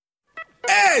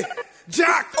Hey,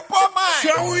 Jack.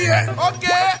 Shall we?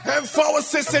 Okay. And forward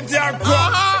Sisi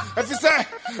Diagwa. If you say,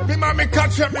 me mommy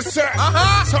catch me sir.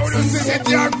 So you Sisi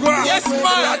Diagwa. Yes,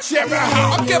 man.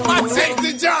 Okay, man.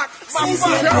 Sisi Jack. Shall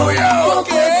we?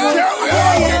 Okay. Shall we?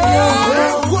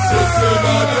 Sisi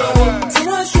Na Adie Wom.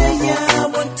 Someone say yeah,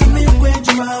 want to me with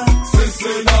you.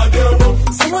 Sisi Na Adie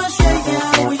Wom. Someone say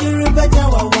yeah, will you better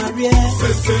warrior?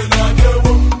 Sisi Na Adie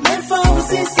Wom. Men for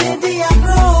Sisi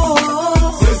Diagwa.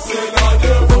 Sisi Na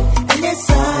Adie Wom. And yes,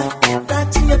 sir,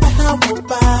 that's in the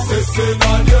Bahama. Sisi Na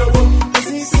Adie Wom.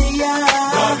 Sisi ya.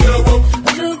 Na Adie Wom.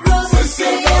 No gross. Sisi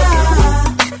ya.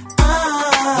 Na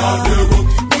Adie Wom.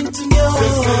 Into your.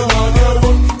 Sisi Na Adie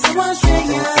Wom. Someone say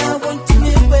yeah, want to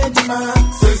me with you.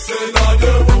 Sisi Na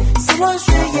Adie Wom. Someone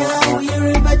say yeah, will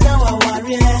you better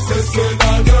warrior? Sisi Na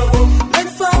Adie Wom. Men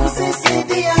for Sisi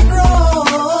Diagwa.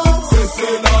 Sisi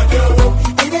Na Adie Wom.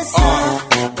 And yes, sir,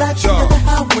 that's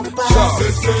in the Bahama.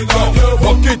 Sisi Na Adie Wom.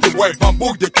 Monkey the work, man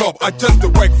book the club. I just the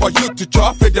work for you to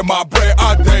try feed my bread.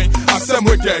 I think I same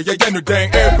with there, you gonna dang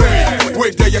every.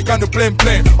 Wait there, you gonna plain.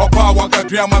 Or power got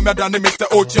drama, me than Mr.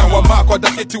 Ochi and one mark or the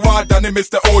kitty one than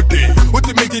Mr. OD. What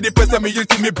to make the person me use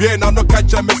me be now no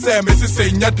catch me say me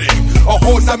say nothing. Or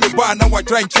horse me bar now I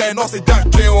drink chain or say dark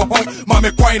chain or home.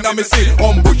 Mammy quine me say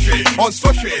on bushy, on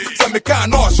social. So me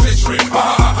can't no straight. Ha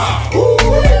ha ha. Ooh,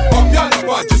 piano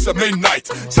was just a midnight.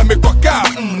 So me go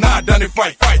nah done it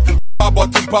fight.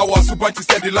 About two power, super to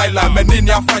say the Lila. Men in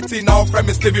your fighting now, friend,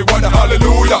 Stevie Wonder,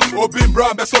 hallelujah. Oh, big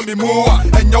brown, best on me more.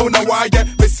 And you know why, yeah,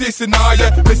 me Sisi na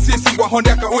yeah, me Sisi wa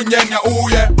honda ka unyenya, oh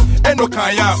yeah. And no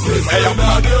kaya, Sisi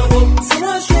Na Adie Wom.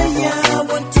 Someone say yeah,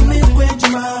 want to me with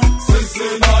you. Sisi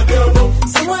Na Adie Wom.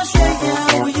 Someone say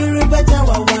yeah, will you better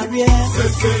warrior?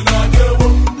 Sisi Na Adie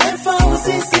Wom. Men for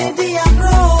Sisi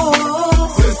Diagwa.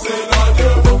 Sisi Na Adie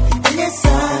Wom. And yes,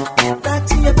 sir,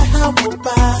 that's in the Bahama.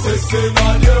 Sisi Na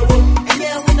Adie Wom. And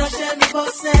yeah, we not share me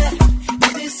boss.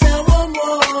 It is a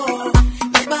woman.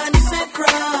 The man is a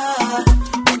cry.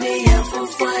 They are for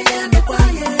fire, me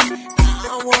quiet. I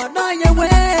want on your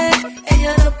way. And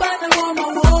you're the bad woman.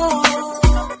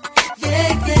 Yeah.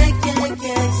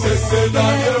 Sisi Na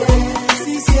Adie Wom.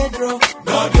 Sisi Adro.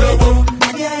 Na Adie Wom.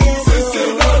 Yeah. Sisi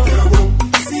Na Adie Wom.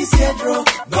 Sisi Adro.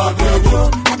 Na Adie Wom.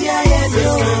 Yeah.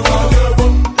 Sisi Na Adie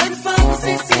Wom. And for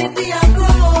Sisi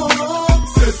Diagwa.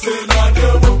 Sisi Na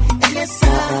Adie Wom. Yes, sir.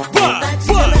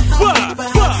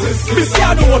 Me say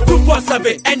I know what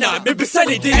 247 Enna. Me be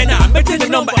sunny the Enna. Me tell the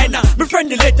number Enna. Me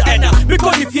friend the letter Enna. Me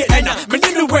call the fear Enna. Me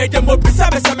need the way them up.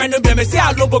 Beside me, some me say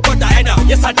I love got Enna.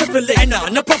 Yes, I definitely Enna.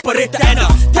 No operator Enna.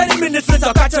 30 minutes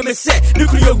later, catch me say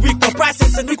nuclear weak no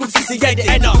prices and we could see the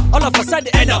Enna. All of a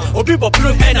sudden Enna. Or people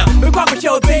blue Enna. Me grab a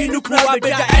shell bay nuclear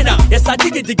better Enna. Yes, I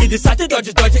dig it. Decided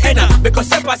dodge Enna.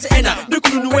 Because I pass Enna.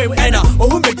 Nuclear way Enna. Or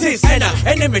who me taste Enna.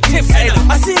 And then me tips Enna.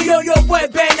 I see your boy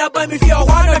Ben up by me for a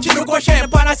while. You know go share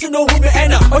and I see no who me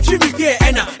Enna. Or you me fear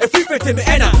Enna. If you fit me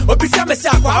Enna. Or be some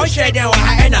myself, I'll share them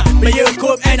with Enna. Me you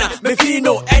come Enna. Me feel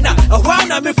no Enna. A while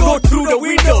now me float through the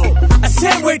window. I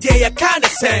same way there you kinda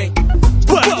sing.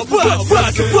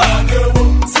 Sisi Na Adie Wom.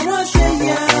 Someone say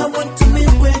yeah, want to me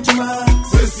with you.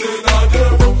 Sisi Na Adie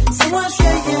Wom. Someone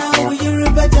say yeah, will you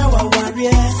better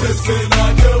warrior? Sisi Na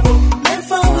Adie Wom. Men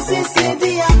for Sisi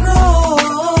Diagwa.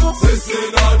 Sisi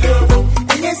Na Adie Wom.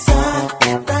 And yes, sir,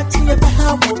 that's in the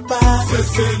Bahama.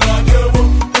 Sisi Na Adie Wom.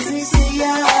 Sisi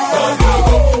ya. Na Adie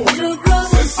Wom. No gross.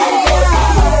 Sisi ya.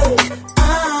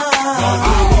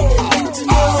 Into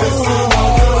your.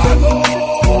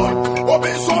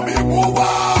 Obi so me move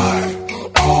on.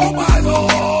 Oh my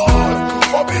Lord.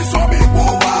 Obi so me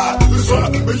move on. So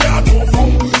me ya to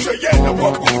phone. Say yeah, the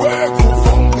work we go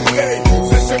from. Hey,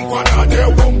 Sisi Na Adie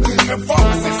Wom. And for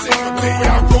Sisi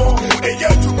Diagwa. Hey,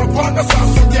 yeah, to my partner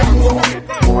Sisi Diagwa.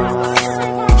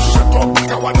 Shut up,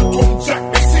 kawana tom check.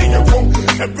 Me see you wrong.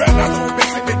 And brother to me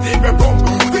see me deep wrong.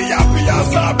 The happy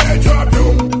as I made your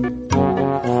doom.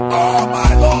 Oh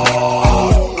my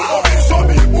Lord. Obi so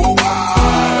me move on.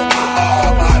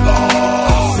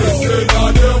 Sisi Na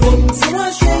Adie Wom.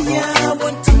 Someone say yeah,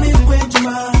 want to me with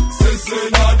you. Sisi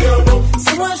Na Adie Wom.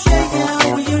 Someone say yeah,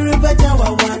 will you better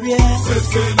warrior?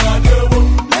 Sisi Na Adie Wom.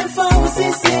 Men for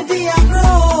Sisi Diagwa.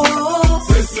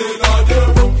 Sisi Na Adie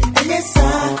Wom. And yes,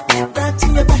 sir, that's in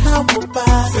the Bahama.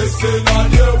 Sisi Na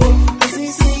Adie Wom.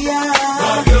 Sisi ya. Na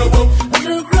Adie Wom.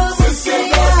 No gross. Sisi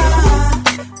ya.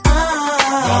 Na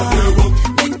Adie Wom.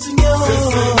 Into your.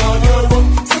 Sisi Na Adie Wom.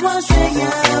 Someone say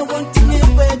yeah, want to me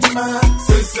with you.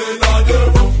 Sisi Na Adie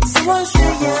Wom. Someone say